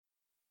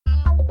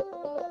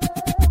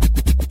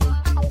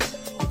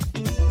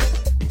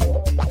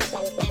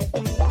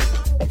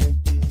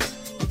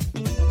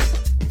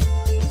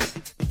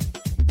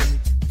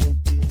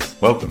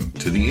Welcome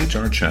to the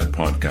HR Chat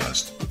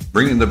podcast,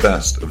 bringing the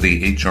best of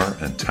the HR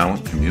and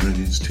talent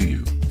communities to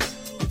you.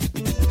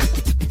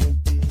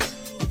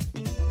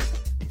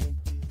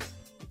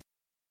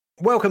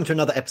 Welcome to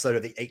another episode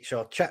of the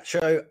HR Chat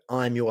Show.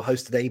 I'm your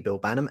host today, Bill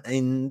Banham.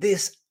 In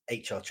this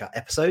HR Chat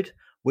episode,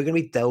 we're going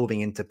to be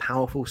delving into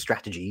powerful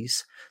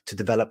strategies to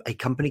develop a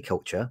company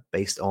culture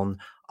based on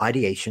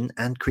ideation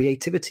and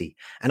creativity.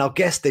 And our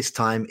guest this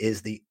time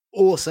is the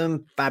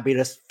awesome,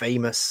 fabulous,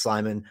 famous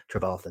Simon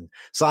Trevarthen.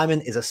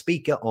 Simon is a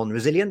speaker on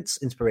resilience,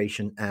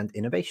 inspiration, and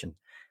innovation.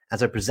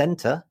 As a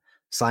presenter,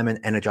 Simon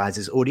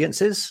energizes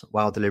audiences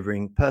while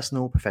delivering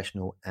personal,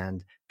 professional,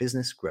 and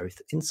business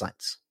growth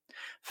insights.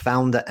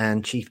 Founder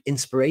and Chief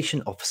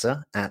Inspiration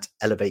Officer at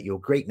Elevate Your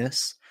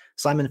Greatness,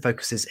 Simon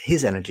focuses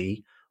his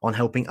energy on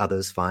helping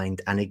others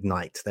find and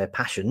ignite their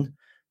passion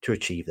to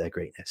achieve their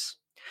greatness.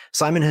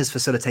 Simon has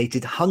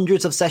facilitated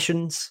hundreds of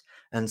sessions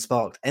and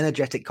sparked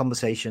energetic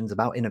conversations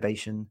about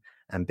innovation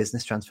and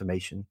business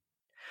transformation.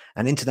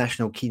 An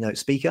international keynote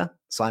speaker,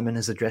 Simon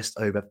has addressed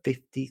over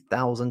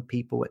 50,000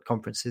 people at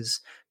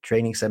conferences,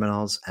 training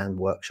seminars, and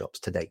workshops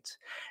to date.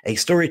 A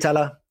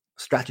storyteller,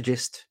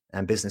 strategist,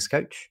 and business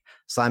coach,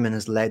 Simon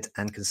has led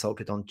and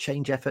consulted on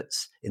change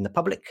efforts in the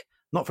public,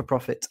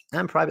 not-for-profit,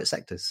 and private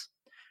sectors.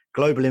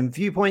 Global in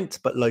viewpoint,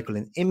 but local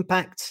in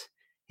impact,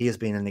 he has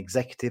been an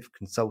executive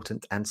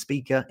consultant and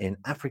speaker in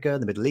Africa,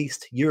 the Middle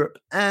East, Europe,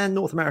 and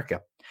North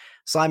America.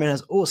 Simon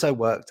has also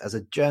worked as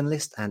a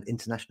journalist and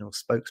international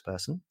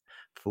spokesperson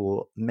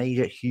for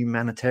major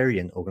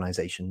humanitarian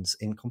organizations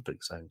in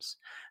conflict zones.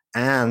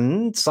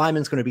 And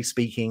Simon's going to be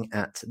speaking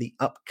at the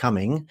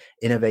upcoming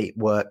Innovate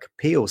Work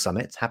Peel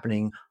Summit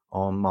happening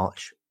on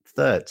March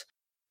 3rd.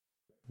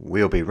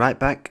 We'll be right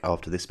back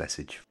after this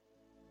message.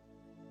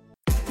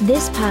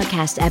 This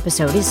podcast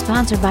episode is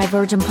sponsored by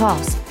Virgin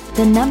Pulse,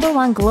 the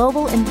 #1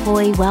 global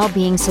employee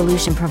well-being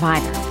solution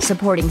provider,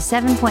 supporting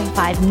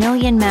 7.5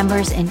 million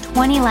members in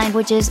 20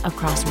 languages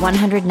across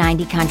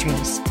 190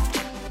 countries.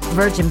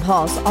 Virgin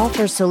Pulse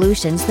offers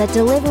solutions that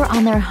deliver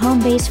on their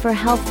home base for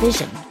health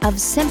vision of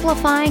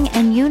simplifying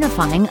and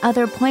unifying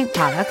other point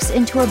products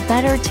into a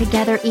better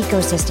together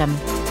ecosystem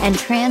and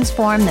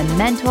transform the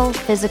mental,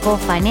 physical,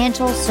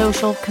 financial,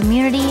 social,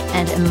 community,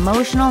 and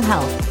emotional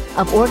health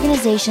of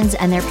organizations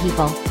and their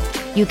people.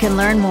 You can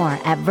learn more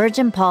at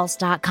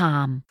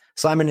virginpulse.com.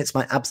 Simon, it's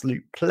my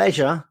absolute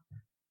pleasure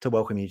to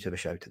welcome you to the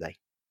show today.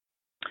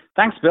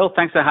 Thanks, Bill.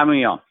 Thanks for having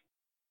me on.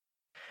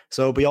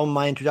 So beyond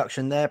my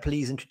introduction there,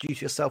 please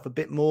introduce yourself a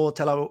bit more.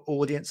 Tell our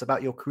audience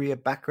about your career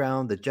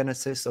background, the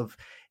genesis of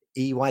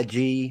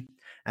EYG,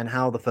 and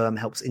how the firm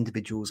helps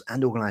individuals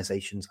and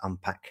organizations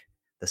unpack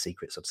the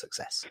secrets of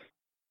success.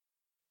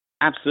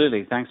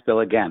 Absolutely. Thanks,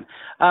 Bill, again.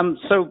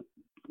 So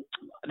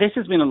this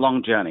has been a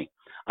long journey.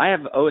 I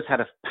have always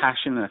had a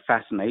passion and a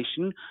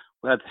fascination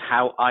with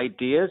how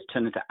ideas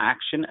turn into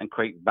action and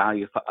create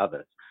value for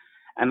others.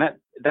 And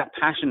that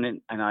passion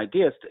and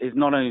ideas is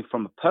not only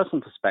from a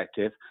personal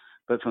perspective,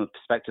 but from the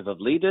perspective of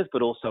leaders,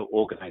 but also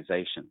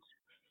organizations.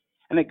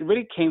 And it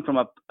really came from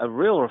a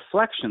real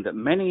reflection that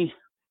many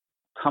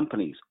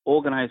companies,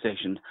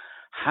 organizations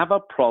have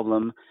a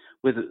problem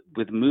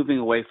with moving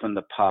away from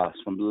the past,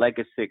 from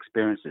legacy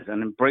experiences,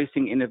 and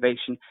embracing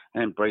innovation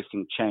and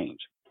embracing change.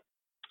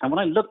 And when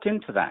I looked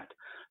into that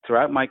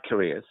throughout my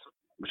careers,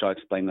 which I'll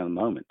explain in a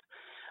moment,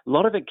 a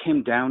lot of it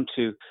came down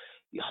to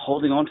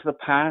holding on to the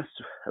past,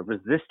 a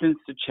resistance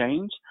to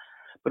change,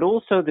 but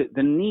also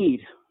the need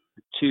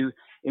to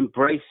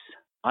embrace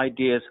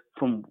ideas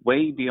from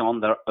way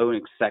beyond their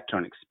own sector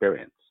and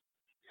experience.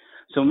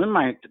 So in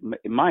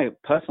my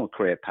personal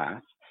career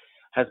path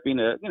has been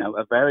a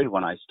varied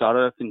one. I started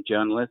off in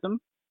journalism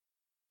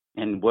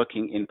and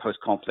working in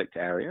post-conflict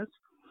areas,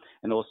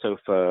 and also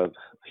for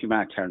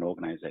humanitarian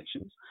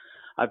organizations.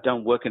 I've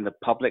done work in the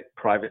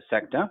public-private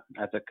sector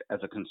as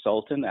a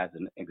consultant, as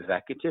an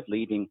executive,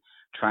 leading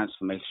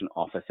transformation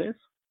offices.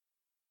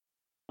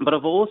 But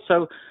I've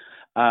also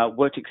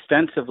worked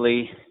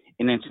extensively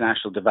in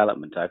international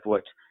development. I've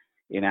worked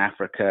in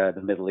Africa,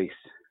 the Middle East,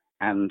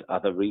 and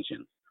other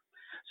regions.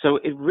 So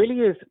it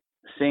really is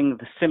seeing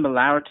the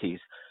similarities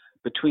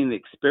between the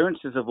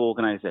experiences of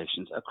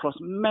organizations across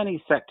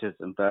many sectors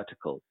and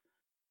verticals,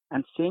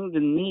 and seeing the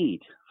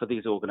need for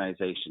these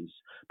organizations,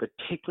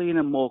 particularly in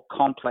a more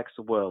complex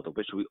world of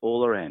which we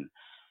all are in,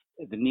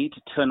 the need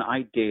to turn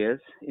ideas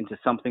into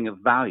something of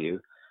value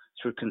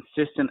through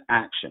consistent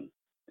action.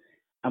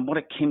 And what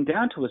it came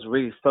down to was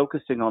really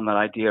focusing on that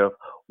idea of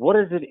what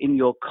is it in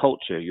your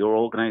culture, your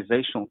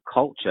organizational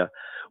culture,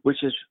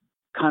 which is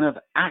kind of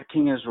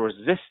acting as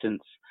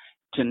resistance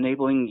to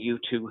enabling you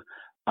to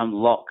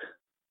unlock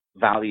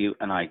value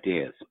and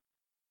ideas.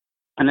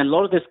 And a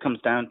lot of this comes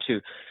down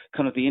to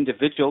kind of the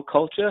individual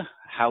culture,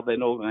 how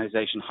an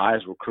organization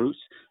hires, recruits,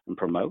 and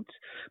promotes,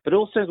 but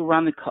also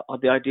around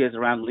the ideas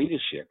around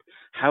leadership.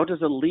 How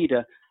does a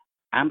leader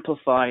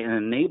amplify and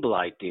enable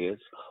ideas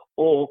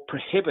or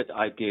prohibit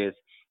ideas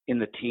in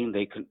the team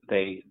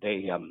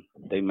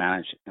they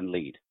manage and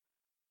lead?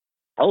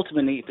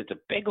 Ultimately, if it's a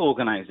big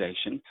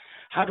organization,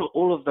 how do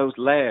all of those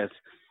layers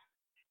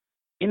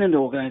in an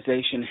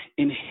organization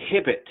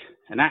inhibit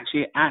and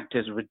actually act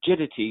as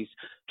rigidities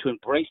to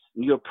embrace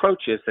new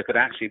approaches that could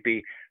actually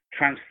be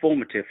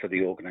transformative for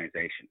the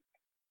organization.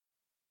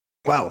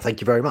 Wow,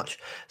 thank you very much.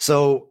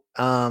 So,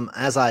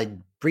 as I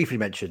briefly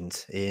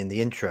mentioned in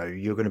the intro,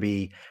 you're going to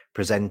be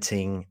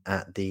presenting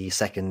at the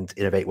second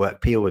Innovate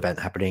Work Peel event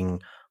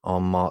happening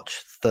on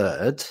March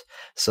 3rd.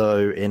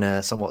 So, in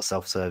a somewhat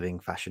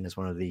self-serving fashion, as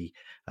one of the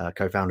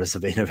co-founders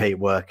of Innovate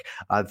Work,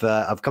 I've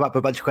come up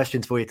with a bunch of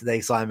questions for you today,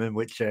 Simon,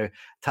 which are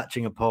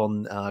touching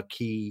upon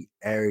key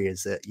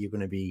areas that you're going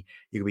to be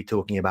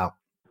talking about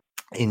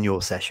in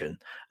your session.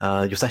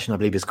 Your session, I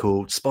believe, is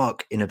called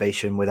Spark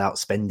Innovation Without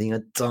Spending a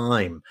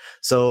Dime.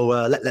 So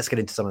let's get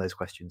into some of those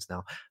questions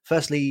now.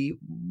 Firstly,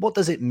 what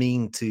does it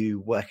mean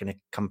to work in a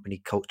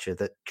company culture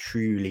that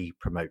truly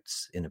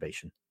promotes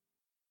innovation?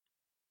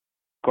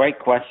 Great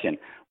question.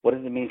 What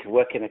does it mean to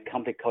work in a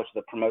company culture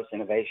that promotes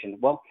innovation?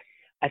 Well,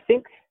 I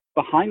think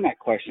behind that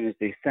question is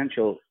the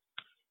essential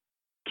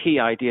key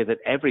idea that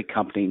every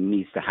company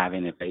needs to have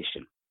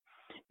innovation.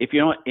 If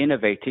you're not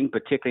innovating,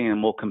 particularly in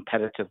a more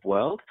competitive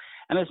world,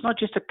 and it's not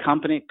just a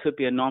company, it could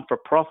be a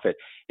non-for-profit,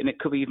 and it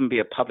could even be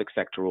a public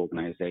sector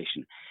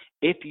organization.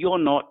 If you're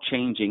not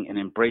changing and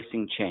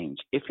embracing change,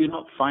 if you're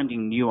not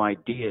finding new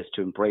ideas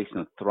to embrace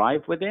and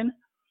thrive within,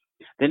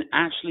 then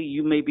actually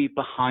you may be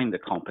behind the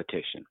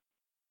competition.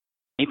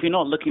 If you're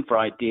not looking for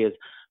ideas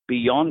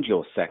beyond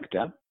your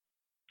sector,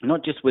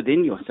 not just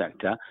within your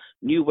sector,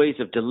 new ways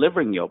of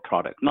delivering your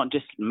product, not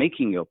just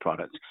making your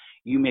product,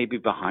 you may be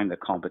behind the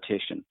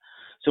competition.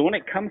 So when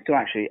it comes to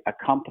actually a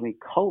company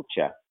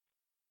culture,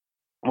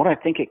 what I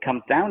think it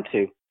comes down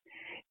to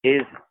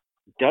is,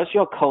 does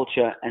your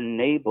culture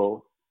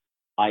enable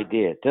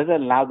ideas? Does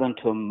it allow them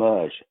to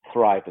emerge,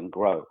 thrive, and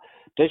grow?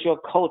 Does your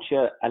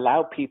culture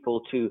allow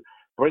people to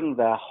bring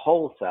their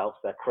whole self,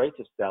 their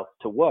creative self,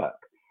 to work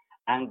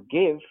and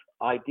give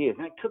ideas?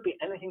 And it could be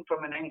anything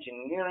from an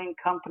engineering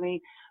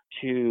company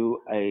to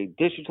a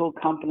digital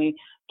company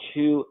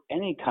to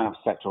any kind of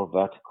sectoral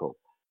vertical.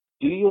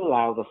 Do you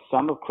allow the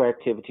sum of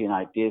creativity and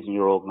ideas in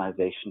your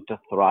organization to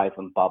thrive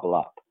and bubble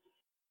up?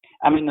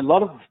 I mean, a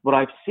lot of what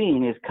I've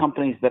seen is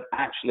companies that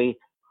actually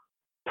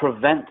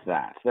prevent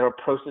that. There are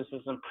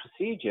processes and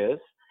procedures,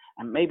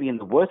 and maybe in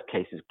the worst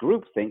cases,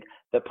 groupthink,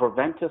 that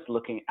prevent us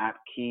looking at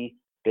key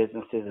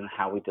businesses and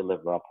how we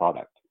deliver our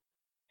product.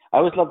 I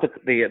always loved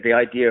the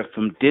idea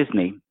from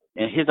Disney,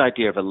 and his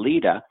idea of a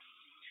leader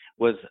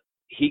was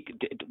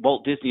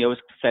Walt Disney always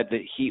said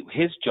that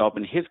his job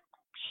in his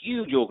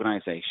huge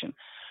organization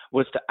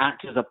was to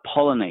act as a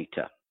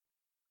pollinator,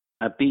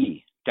 a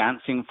bee,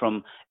 dancing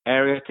from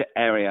area to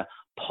area,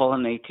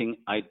 pollinating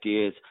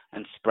ideas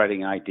and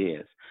spreading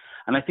ideas.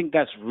 And I think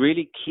that's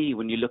really key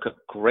when you look at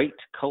great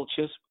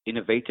cultures,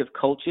 innovative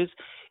cultures,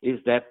 is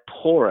they're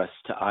porous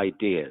to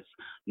ideas,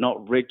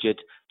 not rigid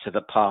to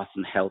the past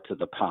and held to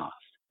the past.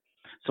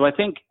 So I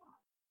think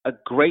a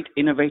great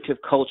innovative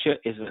culture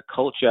is a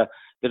culture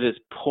that is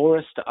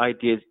porous to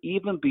ideas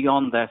even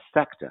beyond their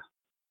sector.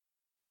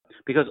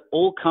 Because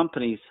all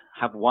companies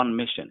have one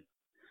mission,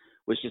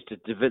 which is to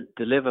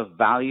deliver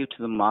value to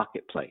the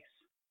marketplace.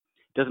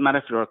 It doesn't matter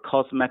if you're a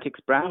cosmetics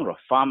brand or a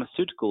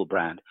pharmaceutical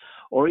brand,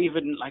 or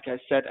even, like I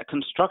said, a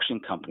construction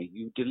company.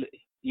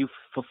 You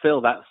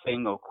fulfill that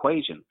same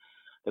equation.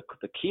 The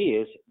key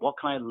is, what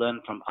can I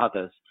learn from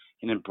others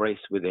and embrace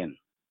within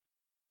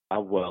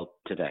our world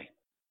today?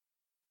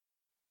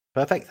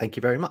 Perfect. Thank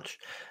you very much.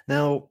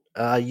 Now,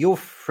 your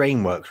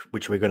framework,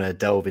 which we're going to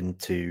delve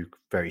into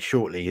very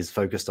shortly, is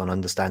focused on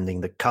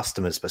understanding the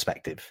customer's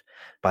perspective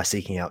by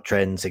seeking out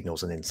trends,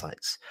 signals, and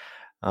insights.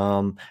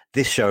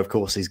 This show, of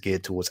course, is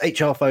geared towards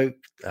HR folk,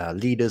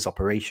 leaders,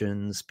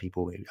 operations,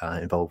 people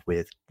involved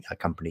with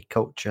company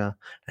culture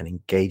and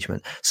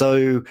engagement.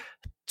 So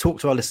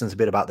talk to our listeners a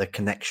bit about the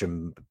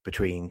connection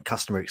between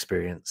customer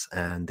experience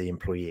and the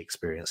employee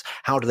experience.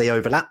 How do they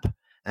overlap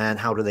and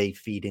how do they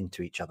feed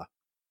into each other?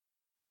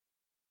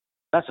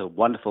 That's a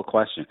wonderful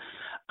question.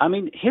 I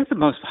mean, here's the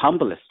most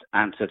humblest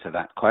answer to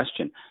that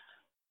question.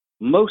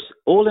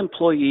 All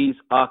employees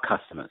are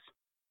customers.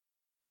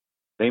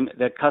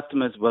 They're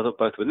customers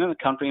both within the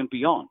country and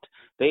beyond.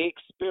 They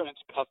experience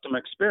customer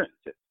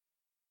experiences.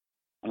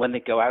 When they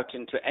go out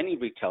into any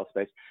retail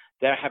space,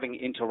 they're having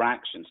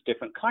interactions,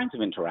 different kinds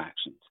of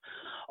interactions.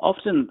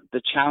 Often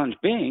the challenge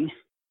being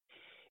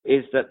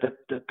is that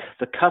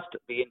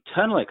the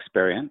internal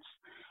experience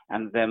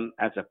and them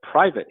as a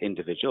private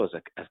individual,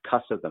 as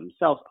customer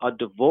themselves, are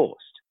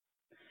divorced.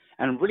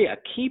 And really a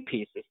key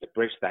piece is to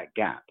bridge that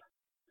gap.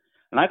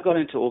 And I've gone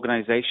into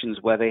organizations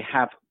where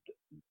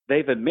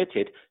they've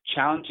admitted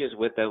challenges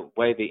with the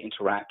way they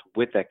interact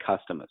with their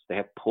customers. They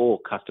have poor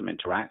customer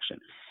interaction.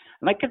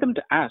 And I get them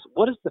to ask,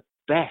 what is the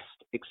best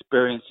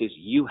experiences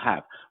you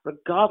have,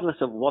 regardless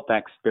of what that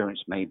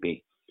experience may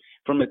be?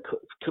 It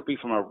could be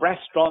from a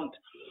restaurant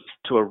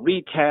to a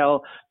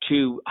retail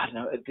to,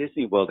 a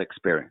Disney World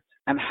experience.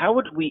 And how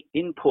would we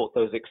import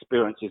those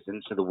experiences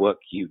into the work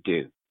you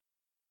do?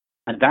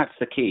 And that's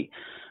the key.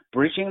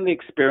 Bridging the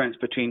experience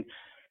between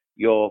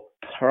your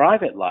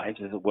private lives,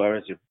 as it were,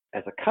 as your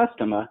as a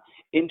customer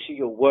into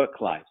your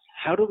work lives?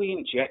 How do we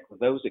inject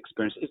those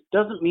experiences? It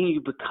doesn't mean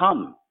you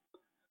become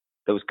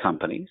those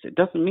companies. It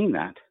doesn't mean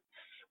that.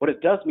 What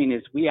it does mean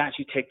is we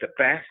actually take the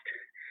best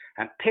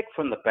and pick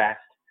from the best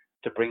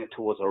to bring it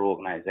towards our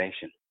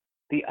organization.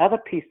 The other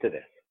piece to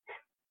this,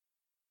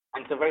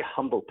 and it's a very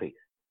humble piece,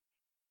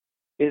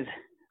 is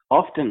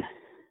often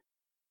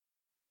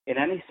in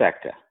any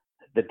sector,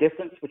 the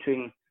difference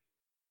between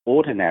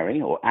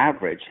ordinary or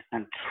average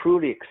and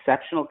truly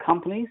exceptional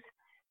companies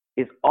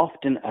is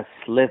often a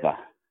sliver.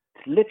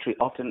 It's literally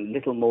often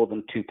little more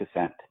than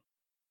 2%.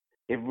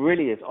 It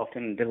really is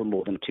often little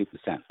more than 2%.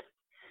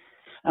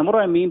 And what do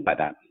I mean by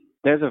that?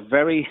 There's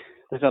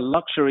a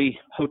luxury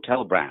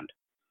hotel brand.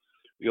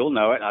 We all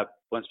know it. I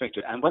won't speak to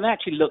it. And when they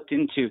actually looked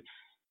into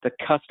the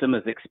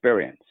customer's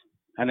experience,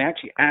 and they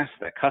actually asked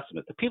their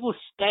customers, the people who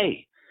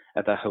stay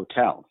at the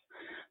hotels,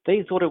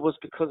 they thought it was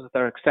because of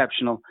their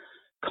exceptional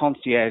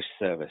concierge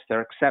service,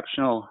 their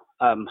exceptional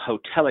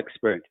hotel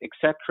experience,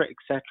 etc.,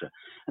 etc.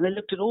 And they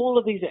looked at all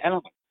of these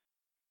elements.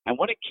 And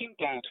when it came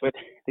down to it,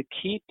 the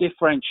key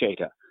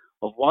differentiator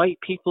of why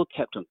people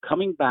kept on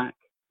coming back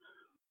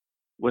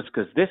was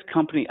because this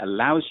company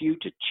allows you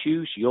to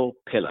choose your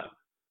pillow.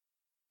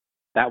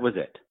 That was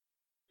it.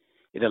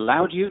 It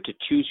allowed you to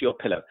choose your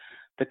pillow.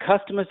 The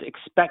customers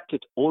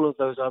expected all of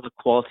those other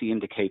quality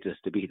indicators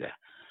to be there.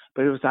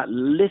 But it was that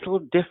little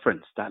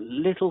difference, that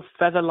little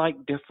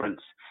feather-like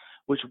difference,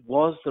 which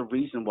was the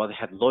reason why they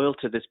had loyal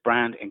to this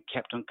brand and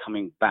kept on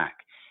coming back.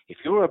 If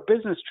you're a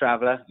business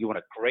traveler, you want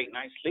a great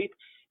night's sleep,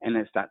 and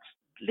it's that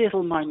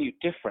little minute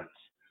difference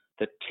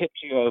that tipped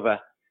you over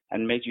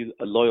and made you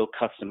a loyal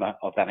customer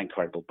of that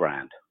incredible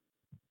brand.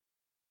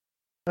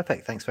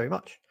 Perfect. Thanks very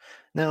much.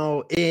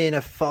 Now, in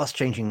a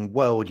fast-changing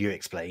world, you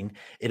explain,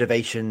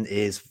 innovation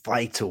is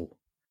vital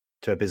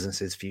to a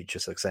business's future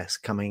success.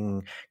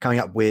 Coming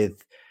up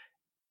with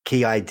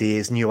key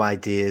ideas, new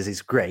ideas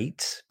is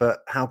great, but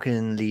how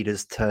can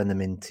leaders turn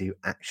them into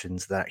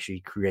actions that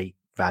actually create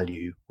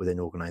value within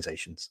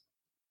organizations?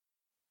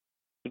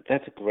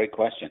 That's a great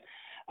question.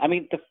 I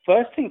mean, the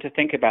first thing to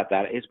think about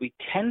that is we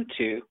tend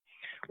to,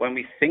 when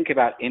we think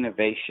about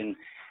innovation,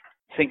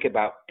 think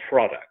about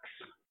products.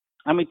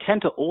 And we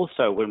tend to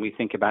also, when we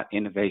think about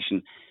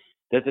innovation,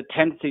 there's a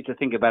tendency to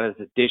think about it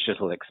as a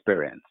digital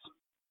experience,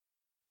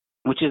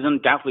 which is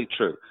undoubtedly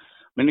true.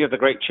 Many of the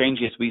great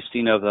changes we've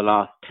seen over the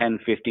last 10,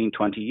 15,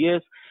 20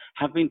 years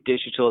have been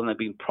digital and they've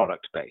been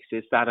product-based.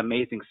 It's that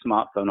amazing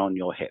smartphone on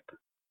your hip.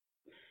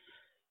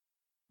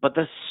 But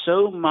there's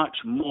so much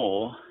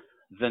more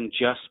than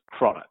just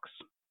products.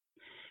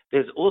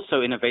 There's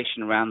also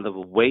innovation around the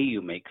way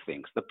you make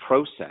things, the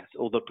process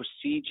or the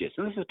procedures.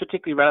 And this is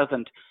particularly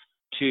relevant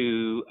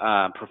to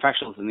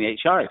professionals in the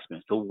HR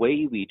experience. The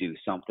way we do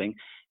something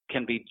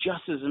can be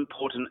just as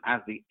important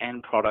as the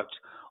end product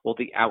or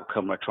the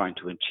outcome we're trying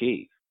to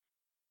achieve.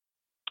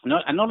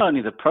 And not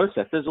only the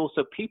process, there's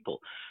also people.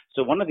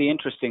 So one of the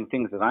interesting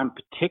things that I'm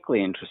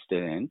particularly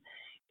interested in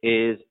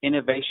is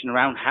innovation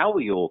around how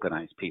we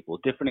organize people,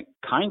 different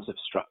kinds of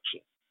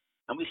structures.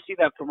 And we see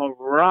that from a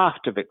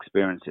raft of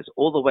experiences,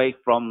 all the way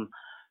from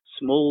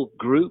small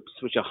groups,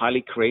 which are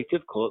highly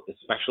creative, call it the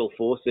special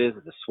forces,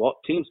 the SWAT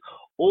teams,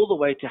 all the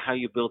way to how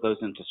you build those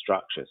into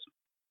structures.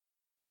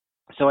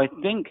 So I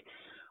think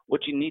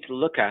what you need to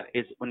look at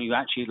is when you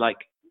actually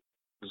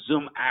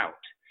zoom out,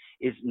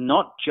 is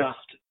not just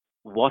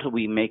what are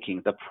we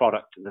making, the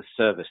product, the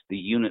service, the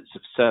units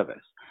of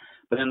service.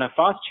 But in a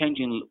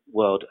fast-changing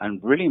world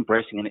and really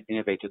embracing an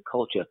innovative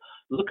culture,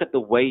 look at the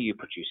way you're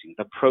producing,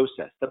 the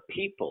process, the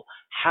people,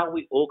 how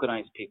we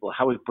organize people,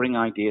 how we bring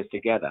ideas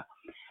together.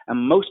 And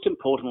most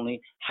importantly,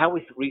 how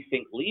we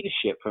rethink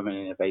leadership from an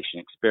innovation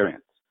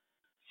experience.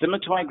 Similar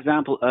to my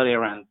example earlier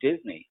around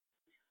Disney,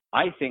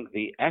 I think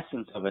the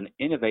essence of an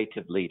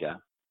innovative leader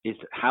is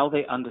how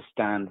they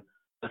understand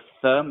the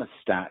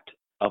thermostat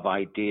of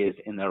ideas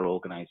in their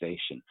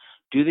organization.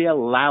 Do they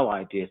allow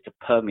ideas to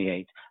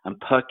permeate and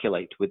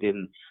percolate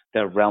within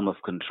their realm of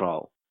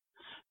control?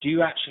 Do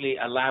you actually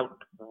allow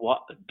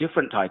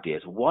different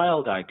ideas,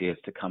 wild ideas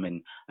to come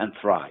in and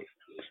thrive?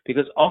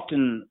 Because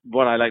often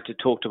what I like to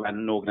talk about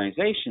in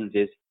organizations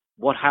is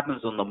what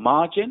happens on the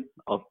margin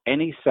of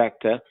any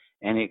sector,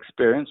 any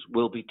experience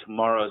will be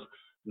tomorrow's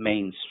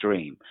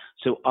mainstream.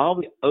 So are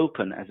we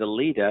open as a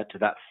leader to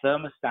that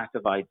thermostat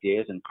of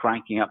ideas and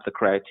cranking up the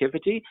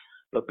creativity,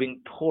 but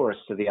being porous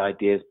to the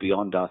ideas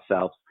beyond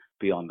ourselves,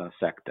 beyond our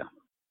sector?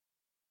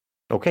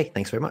 Okay,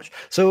 thanks very much.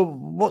 So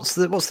what's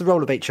the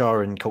role of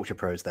HR and culture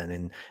pros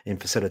then in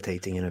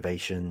facilitating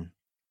innovation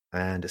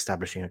and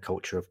establishing a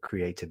culture of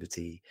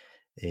creativity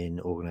in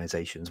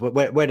organizations?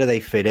 Where do they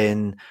fit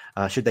in?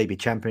 Should they be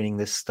championing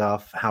this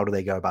stuff? How do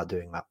they go about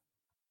doing that?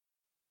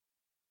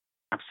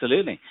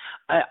 Absolutely.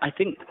 I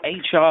think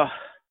HR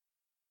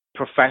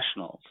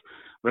professionals,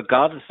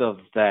 regardless of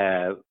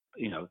their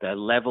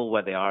level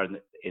where they are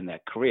in their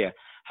career,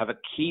 have a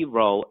key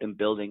role in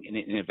building an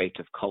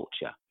innovative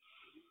culture.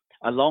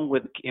 Along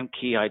with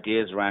key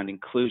ideas around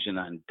inclusion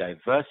and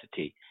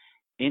diversity,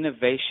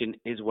 innovation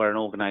is where an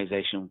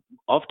organization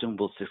often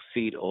will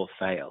succeed or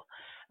fail.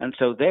 And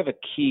so they have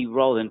a key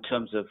role in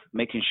terms of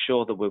making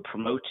sure that we're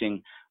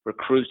promoting,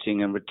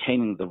 recruiting, and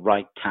retaining the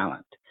right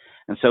talent.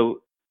 And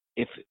so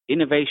if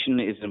innovation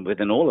is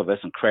within all of us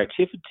and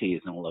creativity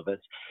is in all of us,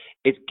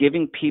 it's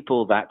giving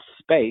people that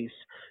space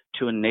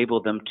to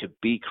enable them to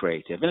be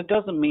creative. And it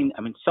doesn't mean,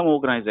 some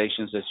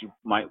organizations, as you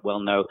might well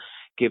know,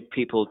 give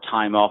people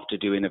time off to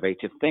do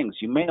innovative things.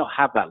 You may not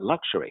have that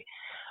luxury.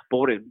 But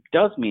what it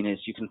does mean is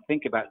you can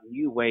think about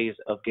new ways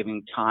of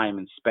giving time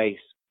and space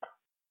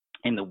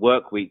in the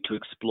work week to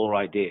explore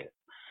ideas.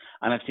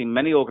 And I've seen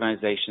many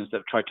organizations that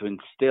have tried to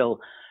instill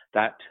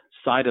that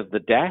side of the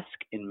desk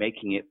in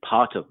making it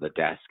part of the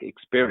desk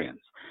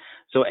experience.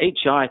 So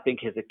HR, I think,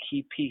 is a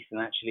key piece in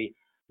actually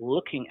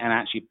looking and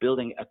actually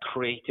building a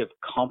creative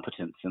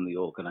competence in the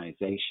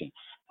organization.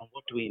 And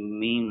what do we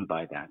mean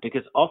by that?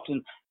 Because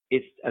often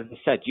it's, as I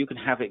said, you can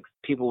have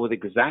people with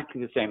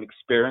exactly the same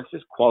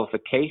experiences,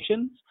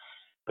 qualifications,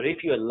 but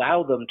if you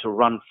allow them to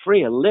run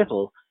free a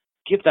little,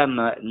 give them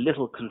a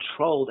little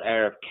controlled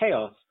air of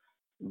chaos,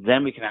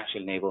 then we can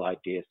actually enable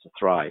ideas to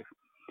thrive.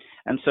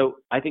 And so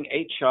I think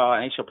HR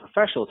and HR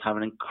professionals have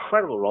an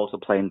incredible role to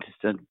play in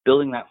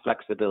building that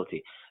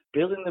flexibility,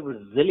 building the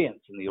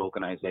resilience in the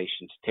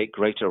organization to take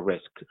greater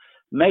risk,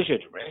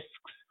 measured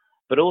risks,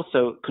 but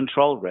also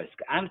controlled risk.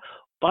 And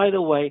by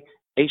the way,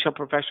 HR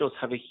professionals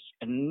have an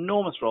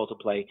enormous role to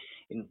play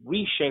in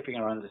reshaping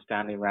our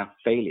understanding around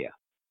failure,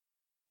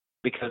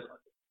 because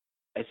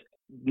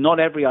not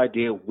every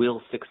idea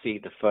will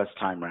succeed the first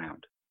time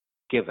round,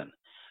 given.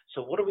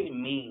 So what do we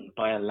mean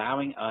by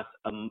allowing us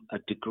a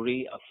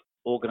degree of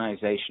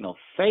organizational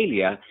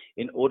failure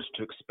in order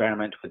to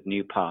experiment with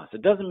new paths?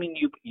 It doesn't mean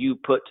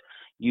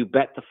you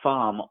bet the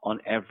farm on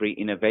every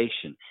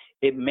innovation.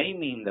 It may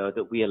mean, though,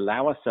 that we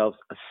allow ourselves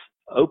an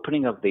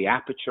opening of the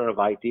aperture of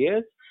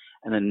ideas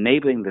and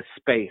enabling the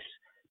space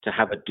to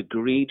have a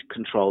degreed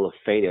control of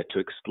failure to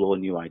explore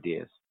new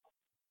ideas.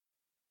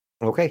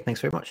 Okay, thanks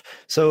very much.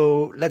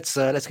 So let's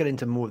get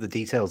into more of the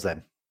details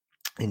then.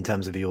 In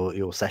terms of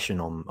your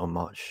session on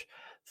March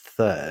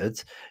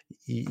 3rd,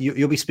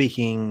 you'll be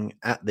speaking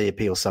at the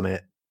Appeal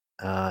Summit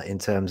in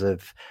terms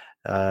of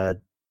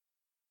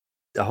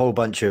a whole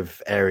bunch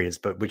of areas,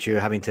 but which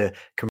you're having to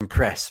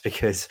compress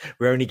because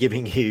we're only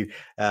giving you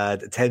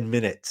 10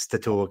 minutes to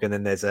talk, and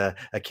then there's a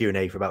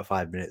Q&A for about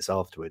 5 minutes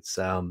afterwards.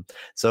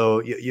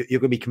 So you're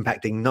going to be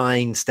compacting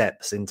 9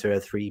 steps into a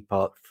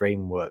 3-part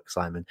framework,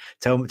 Simon.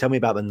 Tell me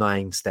about the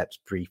 9 steps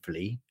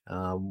briefly,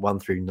 1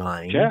 through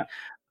 9. Sure.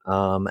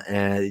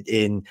 And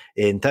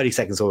in 30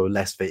 seconds or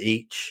less for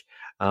each.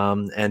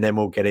 And then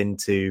we'll get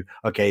into,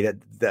 okay,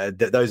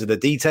 those are the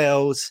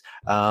details,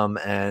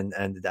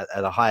 and at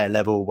a higher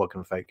level, what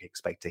can folk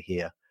expect to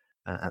hear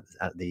at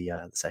the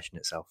session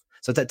itself?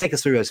 So take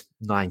us through those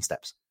 9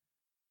 steps.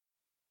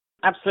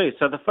 Absolutely.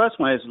 So the first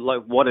one is,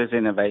 like, what is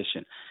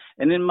innovation?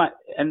 And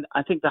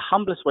I think the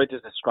humblest way to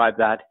describe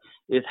that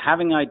is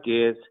having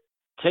ideas,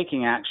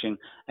 taking action,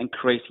 and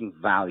creating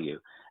value.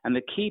 And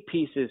the key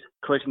piece is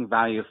creating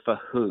value for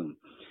whom?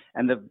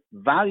 And the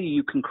value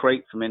you can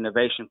create from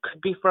innovation could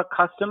be for a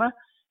customer.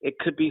 It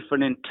could be for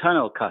an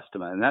internal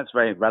customer, and that's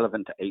very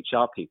relevant to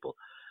HR people.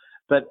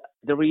 But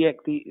the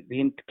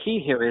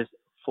key here is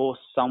for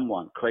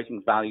someone,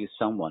 creating value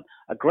someone.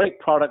 A great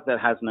product that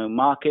has no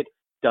market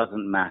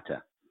doesn't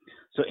matter.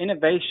 So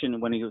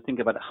innovation, when you think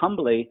about it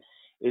humbly,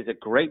 is a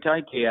great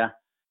idea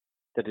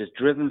that is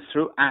driven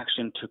through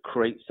action to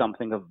create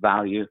something of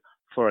value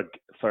for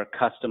a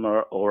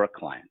customer or a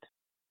client.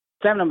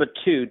 Step number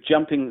 2,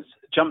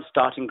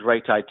 jump-starting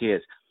great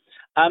ideas.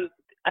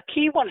 A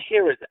key one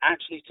here is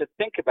actually to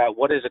think about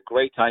what is a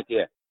great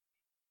idea.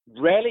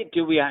 Rarely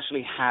do we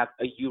actually have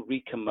a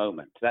eureka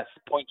moment. That's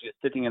the point, you're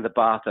sitting in the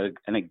bathtub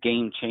and a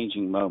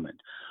game-changing moment.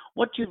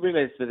 What you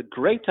realize is that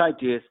great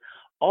ideas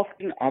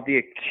often are the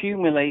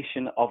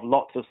accumulation of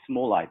lots of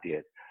small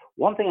ideas.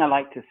 One thing I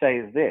like to say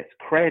is this: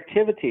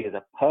 creativity is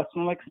a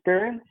personal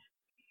experience.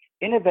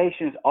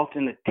 Innovation is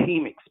often a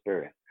team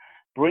experience,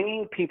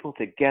 bringing people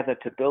together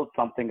to build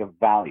something of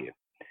value.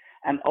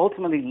 And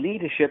ultimately,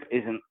 leadership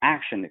is an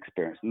action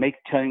experience,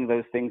 turning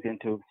those things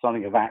into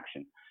something of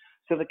action.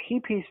 So the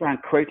key piece around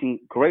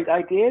creating great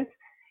ideas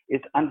is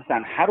to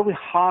understand, how do we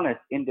harness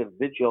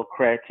individual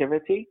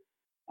creativity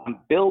and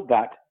build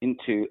that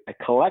into a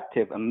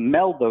collective and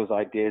meld those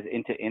ideas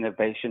into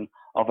innovation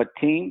of a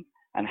team?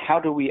 And how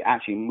do we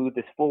actually move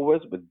this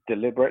forward with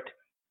deliberate,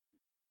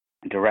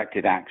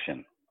 directed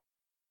action?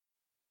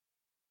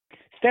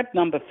 Step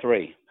number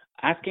 3,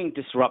 asking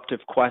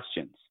disruptive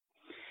questions.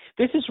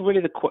 This is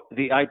really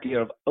the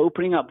idea of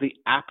opening up the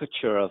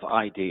aperture of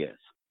ideas.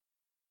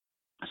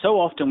 So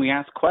often we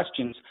ask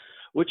questions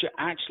which are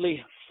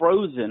actually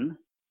frozen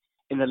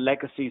in the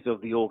legacies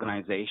of the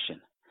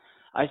organization.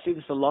 I see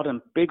this a lot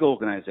in big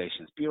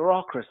organizations,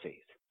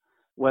 bureaucracies,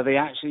 where they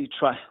actually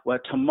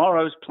where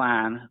tomorrow's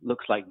plan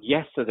looks like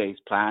yesterday's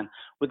plan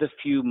with a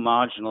few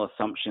marginal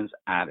assumptions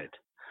added.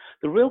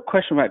 The real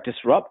question about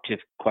disruptive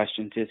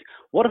questions is,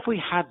 what if we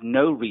had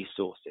no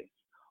resources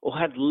or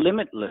had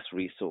limitless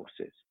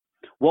resources?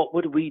 What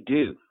would we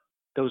do?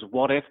 Those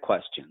what-if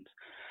questions.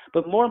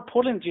 But more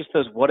importantly, just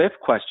those what-if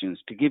questions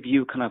to give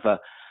you kind of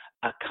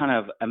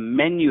a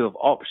menu of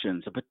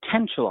options, a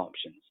potential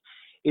options,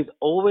 is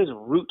always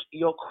root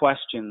your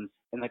questions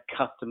in the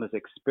customer's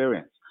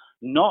experience,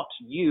 not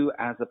you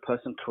as a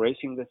person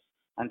creating this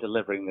and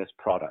delivering this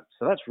product.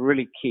 So that's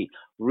really key,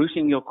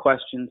 rooting your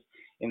questions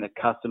in the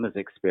customer's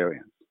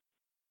experience.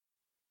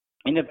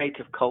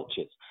 Innovative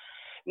cultures.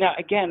 Now,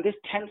 again,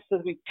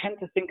 we tend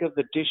to think of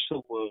the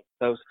digital world,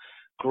 those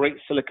great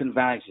Silicon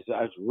Valleys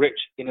as rich,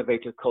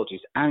 innovative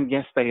cultures, and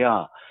yes, they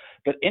are.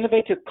 But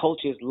innovative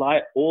cultures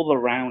lie all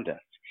around us.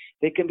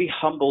 They can be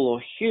humble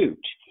or huge.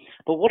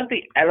 But what are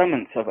the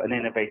elements of an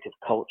innovative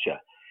culture?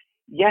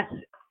 Yes,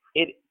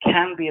 it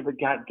can be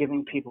about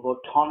giving people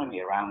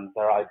autonomy around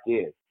their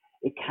ideas.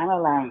 It can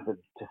allow them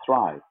to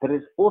thrive, but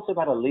it's also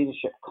about a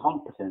leadership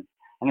competence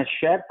and a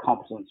shared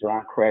competence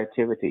around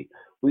creativity.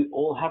 We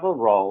all have a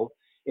role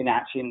in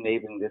actually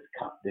enabling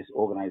this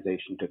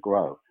organization to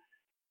grow.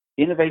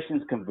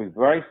 Innovations can be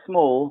very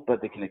small,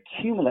 but they can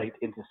accumulate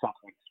into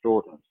something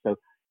extraordinary. So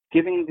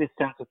giving this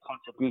sense of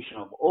contribution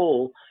of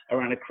all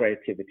around a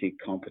creativity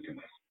competence.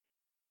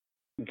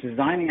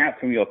 Designing out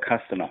from your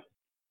customer.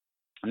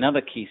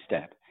 Another key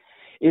step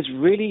is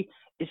really,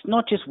 it's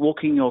not just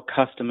walking your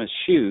customer's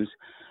shoes,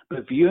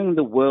 but viewing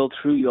the world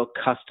through your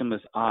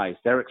customer's eyes,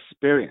 their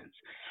experience,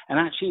 and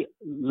actually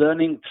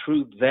learning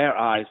through their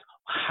eyes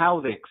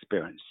how they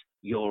experience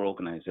your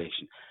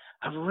organization.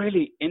 A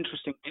really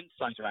interesting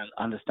insight around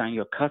understanding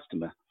your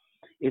customer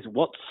is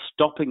what's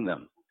stopping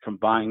them from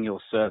buying your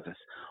service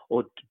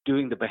or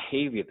doing the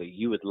behavior that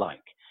you would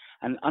like,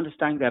 and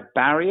understanding their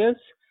barriers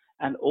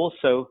and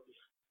also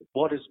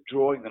what is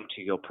drawing them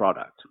to your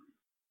product.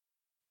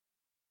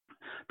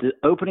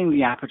 Opening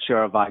the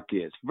aperture of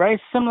ideas, very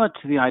similar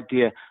to the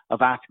idea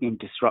of asking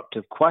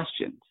disruptive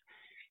questions,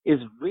 is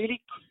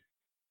really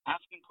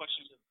asking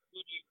questions of who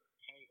do you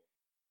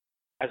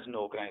compare as an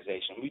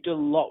organization. We do a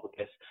lot with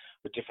this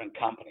with different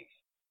companies.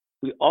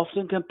 We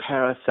often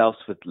compare ourselves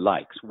with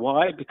likes.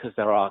 Why? Because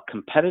there are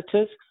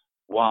competitors.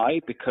 Why?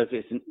 Because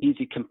it's an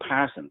easy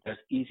comparison. There's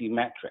easy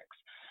metrics.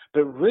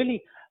 But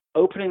really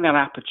opening that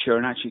aperture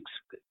and actually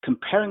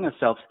comparing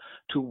ourselves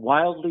to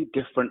wildly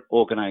different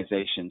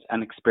organizations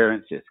and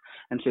experiences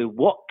and say,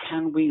 what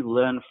can we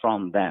learn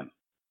from them?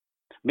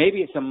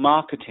 Maybe it's a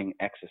marketing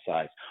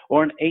exercise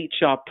or an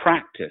HR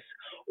practice,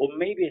 or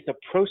maybe it's a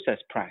process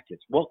practice.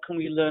 What can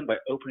we learn by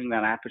opening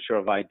that aperture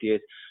of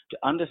ideas to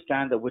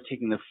understand that we're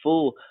taking the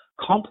full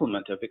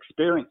complement of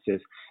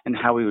experiences and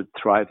how we would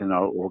thrive in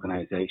our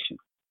organization?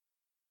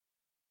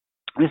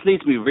 This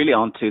leads me really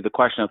on to the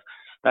question of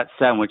that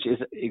sandwich is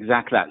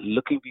exactly that,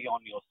 looking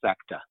beyond your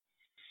sector.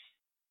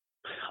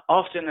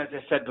 Often, as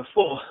I said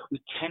before,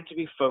 we tend to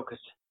be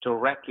focused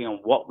directly on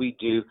what we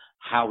do,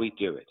 how we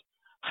do it.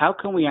 How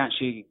can we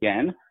actually,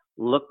 again,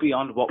 look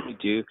beyond what we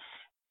do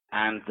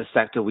and the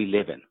sector we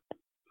live in,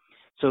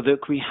 so that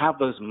we have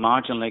those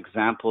marginal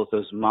examples,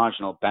 those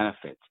marginal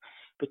benefits,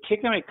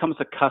 particularly when it comes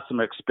to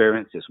customer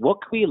experiences?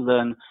 What can we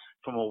learn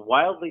from a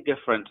wildly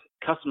different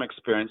customer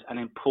experience and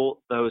import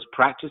those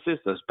practices,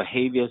 those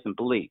behaviors and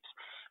beliefs?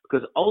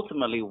 Because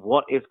ultimately,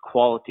 what is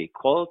quality?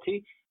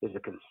 Quality is a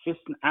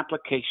consistent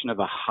application of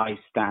a high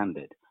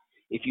standard.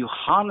 If you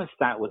harness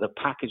that with a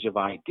package of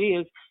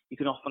ideas, you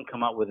can often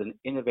come up with an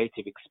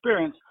innovative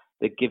experience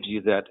that gives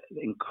you that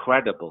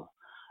incredible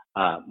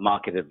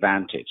market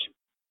advantage.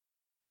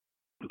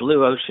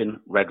 Blue ocean,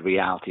 red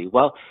reality.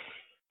 Well,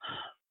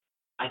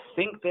 I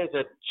think there's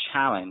a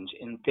challenge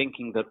in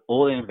thinking that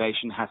all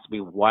innovation has to be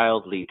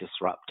wildly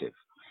disruptive.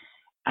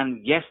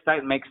 And yes,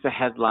 that makes the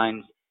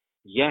headlines.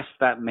 Yes,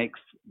 that makes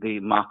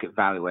the market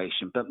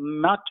valuation. But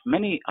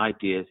many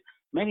ideas,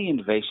 many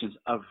innovations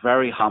are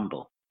very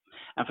humble.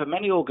 And for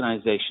many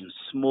organizations,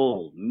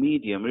 small,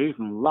 medium, or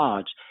even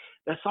large,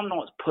 they're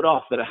somewhat put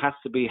off that it has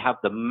to have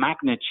the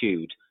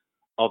magnitude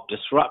of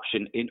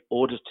disruption in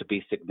order to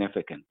be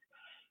significant.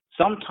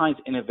 Sometimes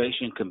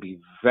innovation can be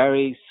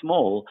very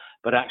small,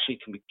 but actually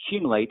can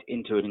accumulate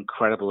into an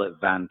incredible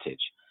advantage.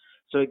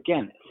 So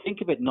again,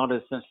 think of it not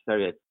as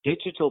necessarily a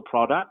digital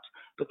product,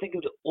 but think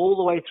of it all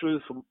the way through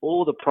from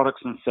all the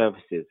products and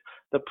services,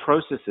 the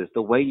processes,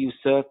 the way you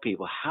serve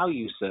people, how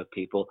you serve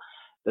people,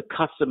 the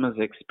customer's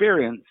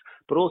experience,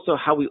 but also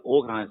how we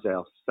organize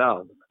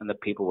ourselves and the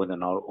people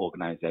within our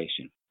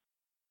organization.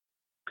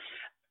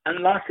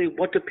 And lastly,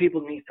 what do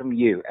people need from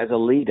you as a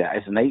leader,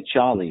 as an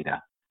HR leader?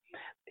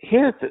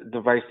 Here's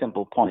the very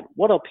simple point.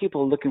 What are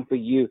people looking for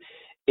you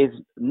is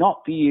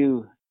not for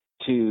you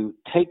to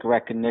take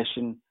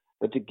recognition,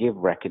 but to give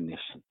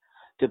recognition,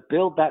 to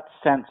build that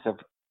sense of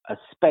a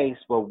space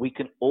where we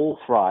can all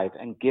thrive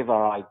and give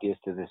our ideas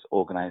to this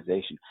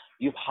organization.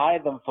 You've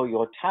hired them for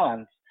your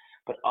talents,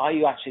 but are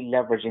you actually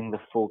leveraging the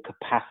full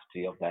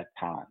capacity of their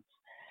talents?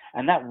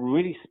 And that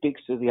really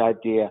speaks to the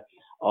idea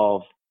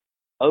of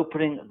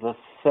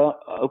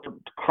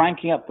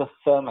cranking up the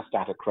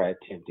thermostat of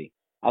creativity,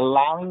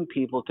 allowing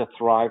people to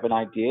thrive in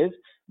ideas,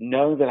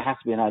 knowing that it has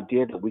to be an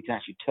idea that we can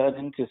actually turn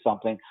into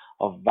something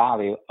of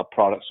value, a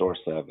product or a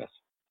service.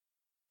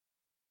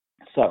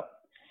 So,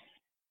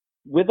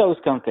 with those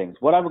kind of things,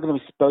 what I'm going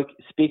to be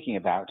speaking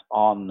about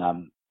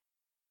on,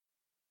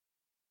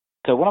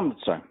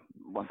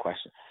 one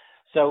question.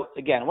 So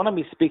again, what I'm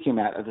going to be speaking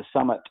about at the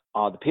summit,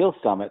 the Peel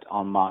Summit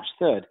on March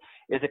 3rd,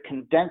 is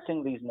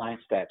condensing these 9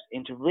 steps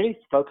into really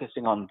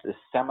focusing on the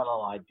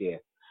seminal idea,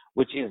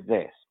 which is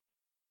this.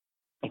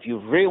 If you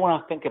really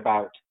want to think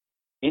about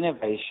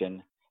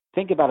innovation,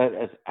 think about it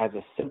as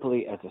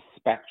simply as a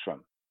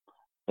spectrum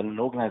that an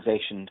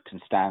organization can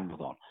stand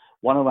on.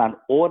 One around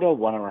order,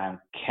 one around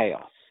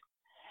chaos.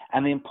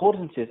 And the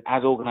importance is,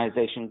 as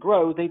organizations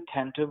grow, they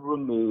tend to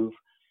remove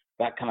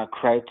that kind of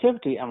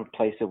creativity and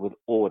replace it with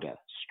order,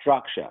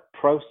 structure,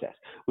 process,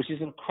 which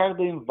is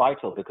incredibly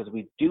vital because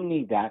we do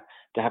need that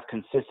to have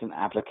consistent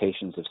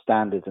applications of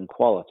standards and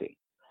quality.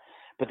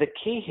 But the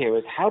key here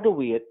is, how do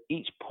we at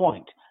each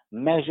point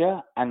measure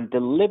and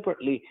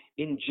deliberately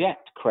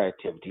inject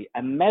creativity,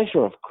 a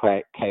measure of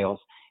chaos,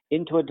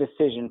 into a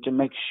decision to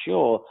make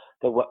sure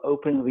that we're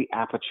opening the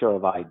aperture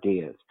of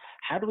ideas?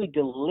 How do we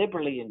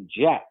deliberately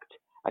inject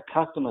a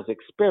customer's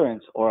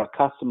experience or a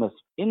customer's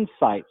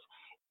insights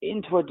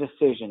into a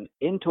decision,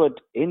 into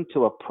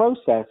a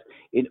process,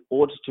 in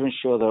order to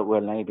ensure that we're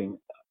enabling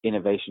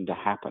innovation to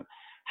happen?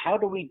 How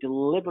do we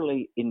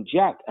deliberately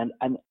inject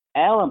an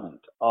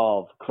element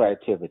of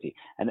creativity,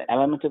 an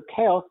element of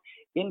chaos,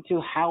 into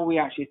how we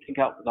actually think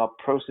out our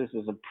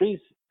processes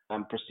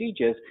and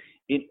procedures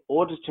in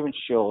order to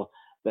ensure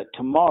that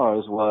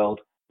tomorrow's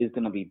world is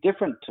going to be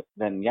different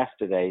than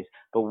yesterday's,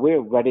 but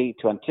we're ready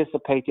to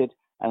anticipate it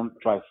and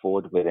drive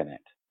forward within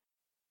it.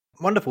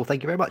 Wonderful.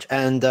 Thank you very much.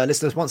 And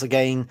listeners, once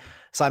again,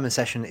 Simon's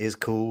session is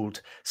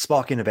called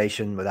Spark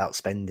Innovation Without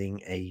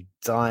Spending a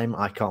Dime.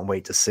 I can't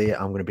wait to see it.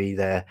 I'm going to be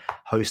there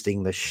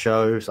hosting the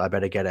show, so I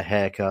better get a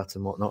haircut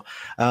and whatnot.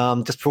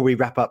 Just before we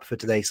wrap up for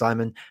today,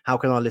 Simon, how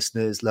can our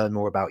listeners learn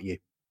more about you?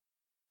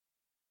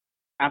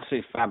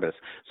 Absolutely fabulous.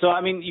 So,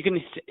 I mean, you can,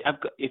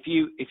 if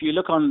you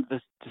look on the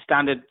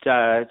standard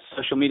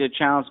social media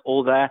channels,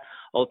 all there.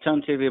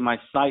 Alternatively, my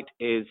site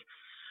is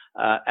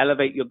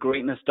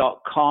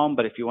elevateyourgreatness.com.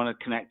 But if you want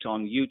to connect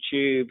on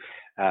YouTube,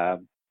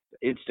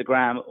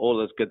 Instagram, all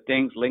those good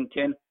things,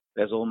 LinkedIn,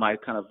 there's all my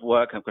kind of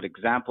work. I've got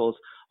examples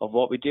of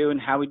what we do and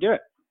how we do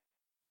it.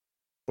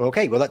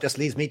 Okay, well, that just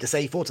leaves me to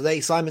say for today,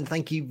 Simon,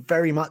 thank you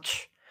very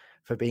much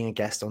for being a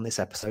guest on this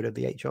episode of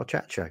the HR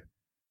Chat Show.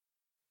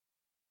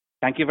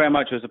 Thank you very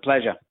much. It was a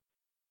pleasure.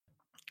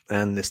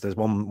 And there's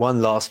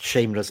one last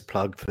shameless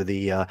plug for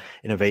the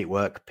Innovate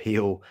Work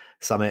Peel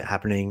Summit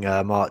happening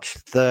March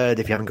 3rd.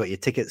 If you haven't got your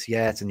tickets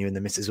yet and you're in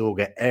the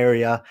Mississauga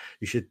area,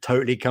 you should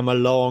totally come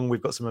along.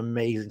 We've got some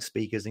amazing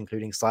speakers,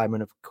 including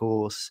Simon, of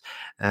course,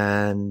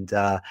 and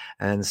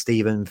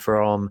Stephen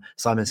from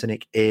Simon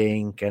Sinek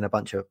Inc. and a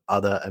bunch of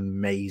other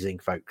amazing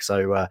folks.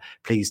 So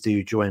please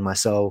do join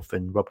myself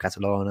and Rob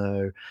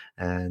Catalano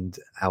and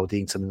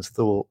Aldine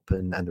Simmons-Thorpe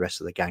and the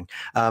rest of the gang.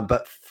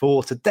 But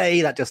for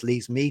today, that just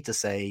leaves me to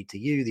say to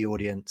you, the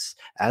audience,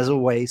 as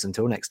always,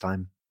 until next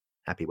time,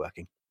 happy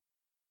working.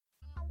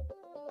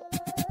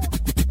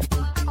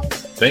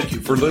 Thank you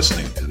for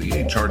listening to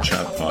the HR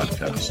Chat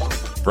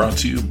Podcast, brought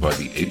to you by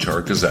the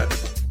HR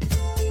Gazette.